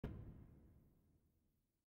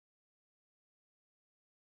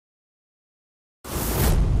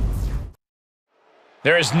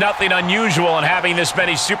There is nothing unusual in having this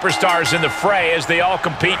many superstars in the fray as they all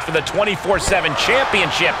compete for the 24/7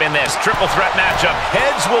 championship in this triple threat matchup.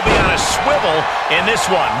 Heads will be on a swivel in this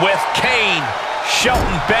one with Kane,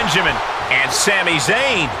 Shelton, Benjamin, and Sami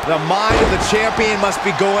Zayn. The mind of the champion must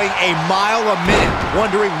be going a mile a minute,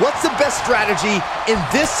 wondering what's the best strategy in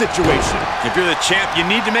this situation. If you're the champ, you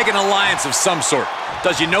need to make an alliance of some sort.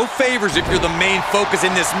 Does you no favors if you're the main focus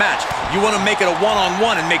in this match. You want to make it a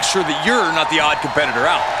one-on-one and make sure that you're not the odd competitor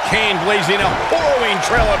out. Kane blazing a harrowing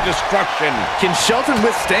trail of destruction. Can Shelton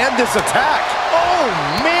withstand this attack? Oh,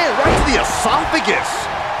 man, right to the esophagus.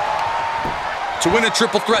 To win a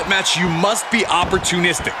triple threat match, you must be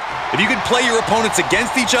opportunistic. If you can play your opponents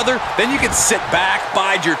against each other, then you can sit back,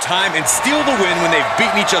 bide your time, and steal the win when they've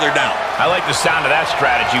beaten each other down. I like the sound of that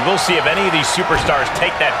strategy. We'll see if any of these superstars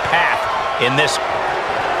take that path in this.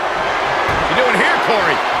 You doing here,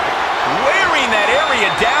 Corey? Wearing that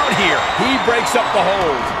area down here. He breaks up the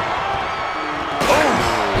hold.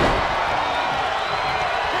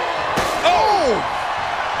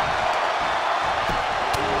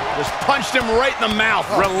 Just punched him right in the mouth.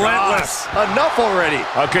 Oh, relentless. God. Enough already.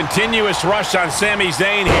 A continuous rush on Sami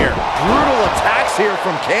Zayn here. Brutal attacks here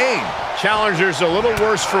from Kane. Challenger's a little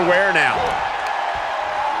worse for wear now.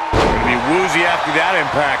 Gonna be woozy after that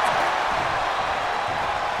impact.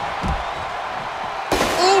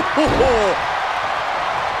 Ooh.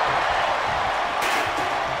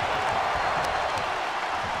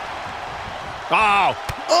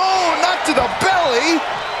 Oh, not to the belly.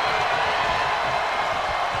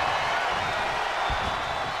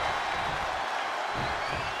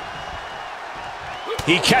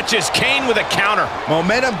 He catches Kane with a counter.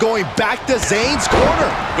 Momentum going back to Zayn's corner.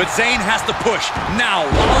 But Zayn has to push now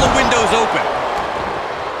while the window's open.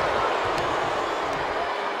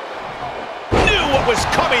 Knew what was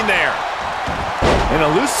coming there. An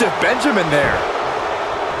elusive Benjamin there.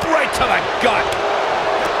 Right to the gut.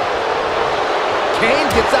 Kane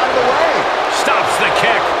gets out of the way. Stops the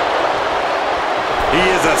kick. He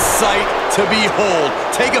is a sight to behold.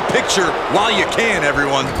 Take a picture while you can,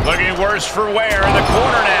 everyone. Looking worse for wear in the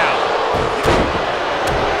corner now.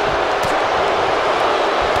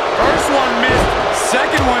 First one missed,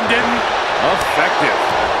 second one didn't. Effective.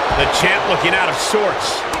 The champ looking out of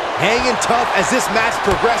sorts. Hanging tough as this match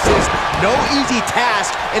progresses. No easy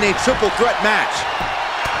task in a triple threat match.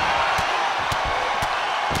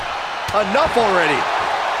 Enough already.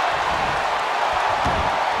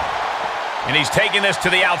 And he's taking this to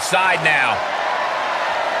the outside now.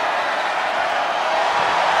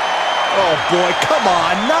 Oh, boy, come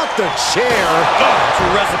on, not the chair. It's a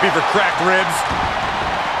recipe for cracked ribs.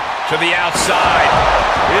 To the outside.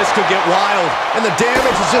 This could get wild, and the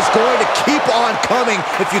damage is just going to keep on coming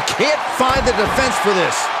if you can't find the defense for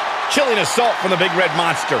this. Chilling assault from the big red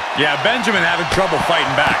monster. Yeah, Benjamin having trouble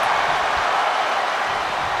fighting back.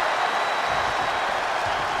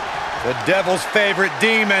 The devil's favorite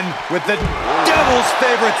demon with the devil's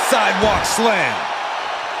favorite sidewalk slam.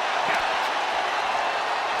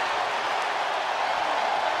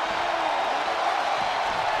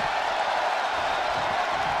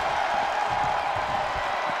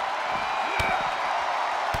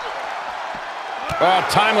 Oh,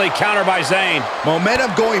 timely counter by Zayn.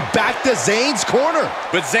 Momentum going back to Zayn's corner.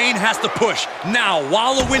 But Zayn has to push now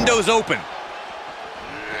while the window's open.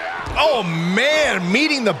 Oh, man,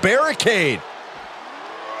 meeting the barricade.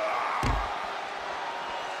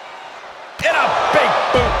 And a big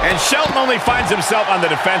boot. And Shelton only finds himself on the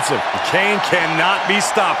defensive. Kane cannot be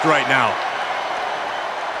stopped right now.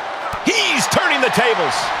 He's turning the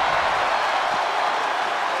tables.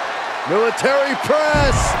 Military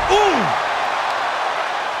press. Ooh.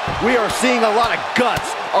 We are seeing a lot of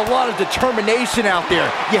guts, a lot of determination out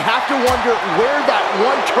there. You have to wonder where that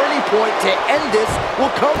one turning point to end this will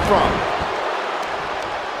come from.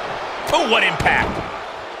 Oh, what impact.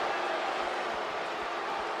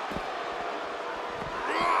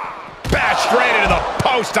 Bash straight into the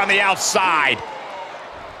post on the outside.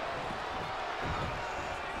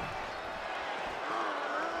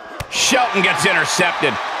 Shelton gets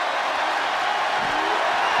intercepted.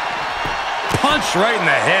 Punch right in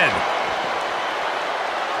the head.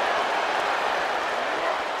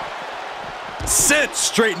 Sent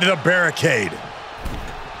straight into the barricade.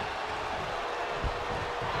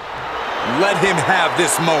 Let him have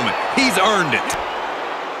this moment. He's earned it.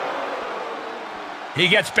 He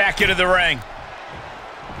gets back into the ring.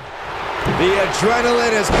 The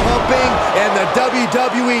adrenaline is pumping, and the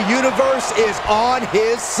WWE Universe is on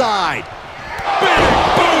his side. Big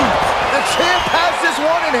boot! The champ has this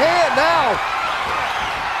one in hand now.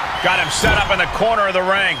 Got him set up in the corner of the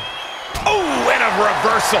ring. Oh, and a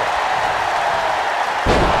reversal.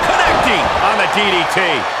 Unleashing on the DDT.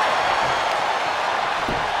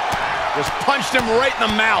 Just punched him right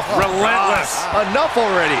in the mouth. Relentless. Enough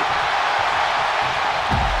already.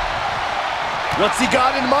 What's he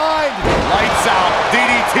got in mind? Lights out.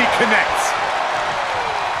 DDT connects.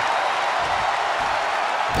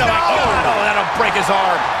 No, that'll break his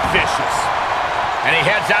arm. Vicious. And he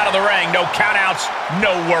heads out of the ring. No countouts,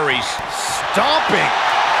 no worries. Stomping.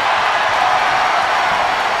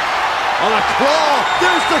 On a claw.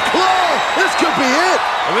 There's the claw. This could be it.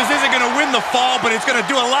 Well, this isn't going to win the fall, but it's going to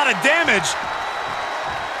do a lot of damage.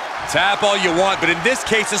 Tap all you want, but in this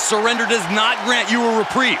case, a surrender does not grant you a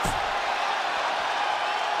reprieve.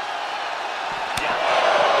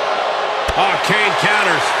 Oh, Kane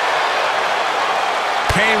counters.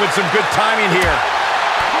 Kane with some good timing here.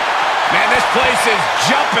 Man, this place is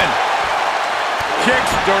jumping.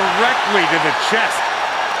 Kicks directly to the chest.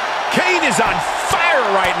 Kane is on fire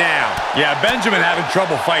right now. Yeah, Benjamin having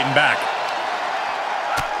trouble fighting back.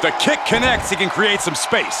 The kick connects. He can create some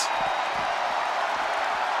space.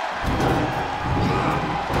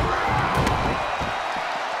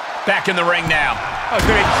 Back in the ring now. Oh, he's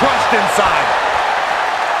getting crushed inside.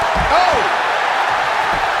 Oh!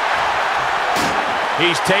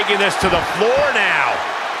 He's taking this to the floor now.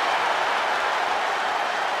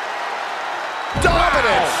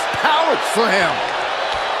 Dominance! Power slam!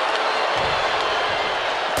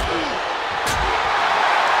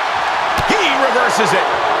 He reverses it.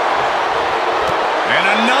 And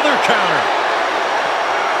another counter.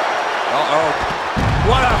 Uh-oh.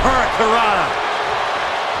 What a hurricanrana.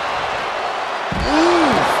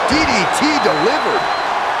 Ooh, DDT delivered.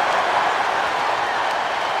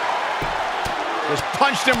 Just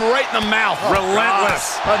punched him right in the mouth.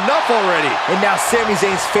 Relentless. Enough already. And now Sami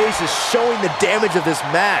Zayn's face is showing the damage of this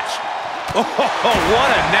match. Oh,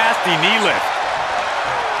 what a nasty knee lift.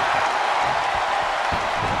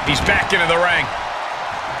 He's back into the ring.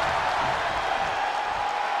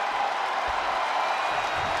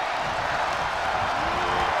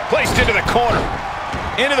 Placed into the corner.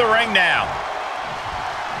 Into the ring now.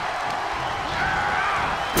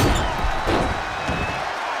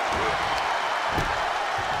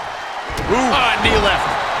 Ooh. Knee left.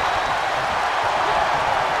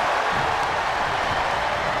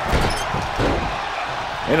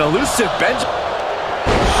 An elusive Benjamin.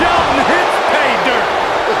 Shelton hits pay dirt.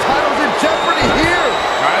 The title's in jeopardy here.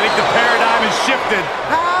 I think the paradigm has shifted.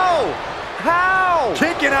 How? How?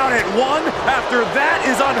 Kicking out at one after that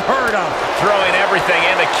is unheard of. Throwing everything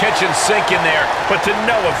in the kitchen sink in there, but to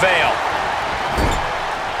no avail.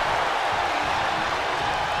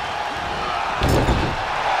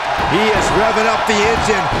 He is revving up the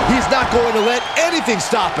engine. He's not going to let anything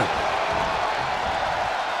stop him.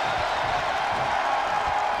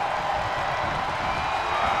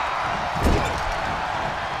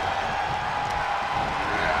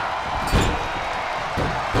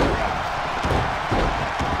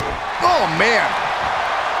 Oh, man.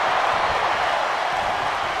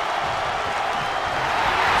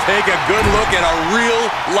 Take a good look at a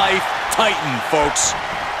real-life Titan, folks.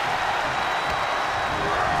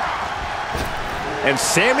 And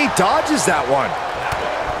Sami dodges that one.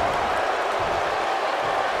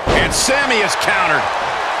 And Sami is countered.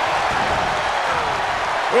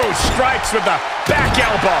 Oh, strikes with the back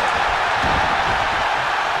elbow.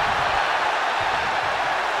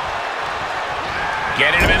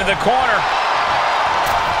 Getting him into the corner.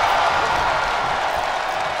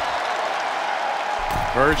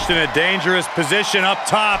 Perched in a dangerous position up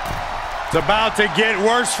top. It's about to get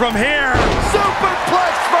worse from here.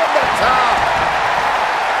 Superplex from the top.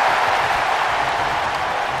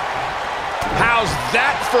 How's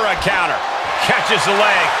that for a counter? Catches the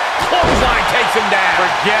leg. Clothesline takes him down.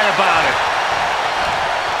 Forget about it.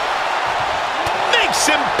 Makes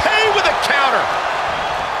him pay with a counter.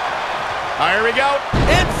 Here we go.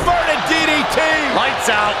 Inverted DDT.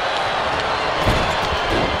 Lights out.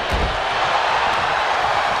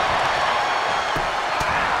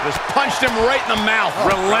 Just punched him right in the mouth.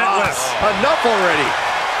 Relentless. Enough already.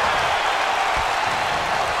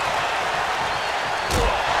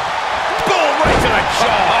 Boom, right to the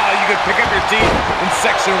jaw. You could pick up your teeth in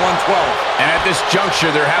section 112. And at this juncture,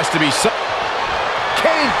 there has to be some...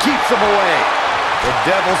 Kane keeps him away. The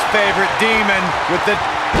devil's favorite demon with the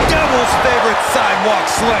devil's favorite sidewalk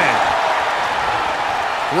slam.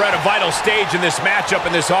 We're at a vital stage in this matchup,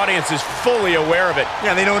 and this audience is fully aware of it.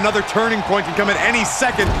 Yeah, they know another turning point can come at any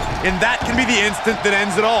second, and that can be the instant that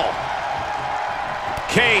ends it all.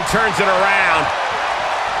 Kane turns it around.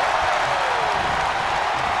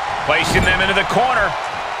 Placing them into the corner.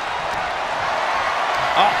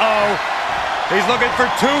 Uh-oh. He's looking for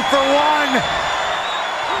 2 for 1.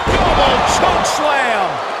 Oh, elbow choke slam.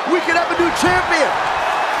 We could have a new champion.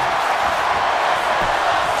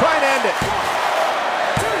 Try and end it.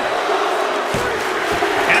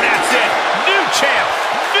 And that's it. New champ.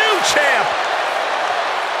 New champ.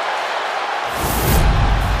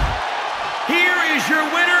 Here is your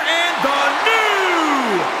winner and the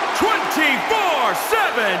new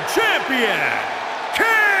 24/7 champion, Kane!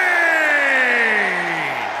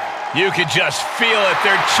 You could just feel it.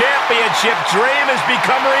 Their championship dream has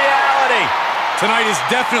become reality. Tonight is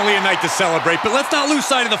definitely a night to celebrate, but let's not lose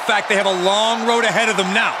sight of the fact they have a long road ahead of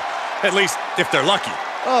them now. At least, if they're lucky.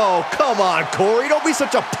 Oh, come on, Corey. Don't be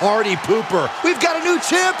such a party pooper. We've got a new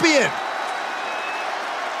champion.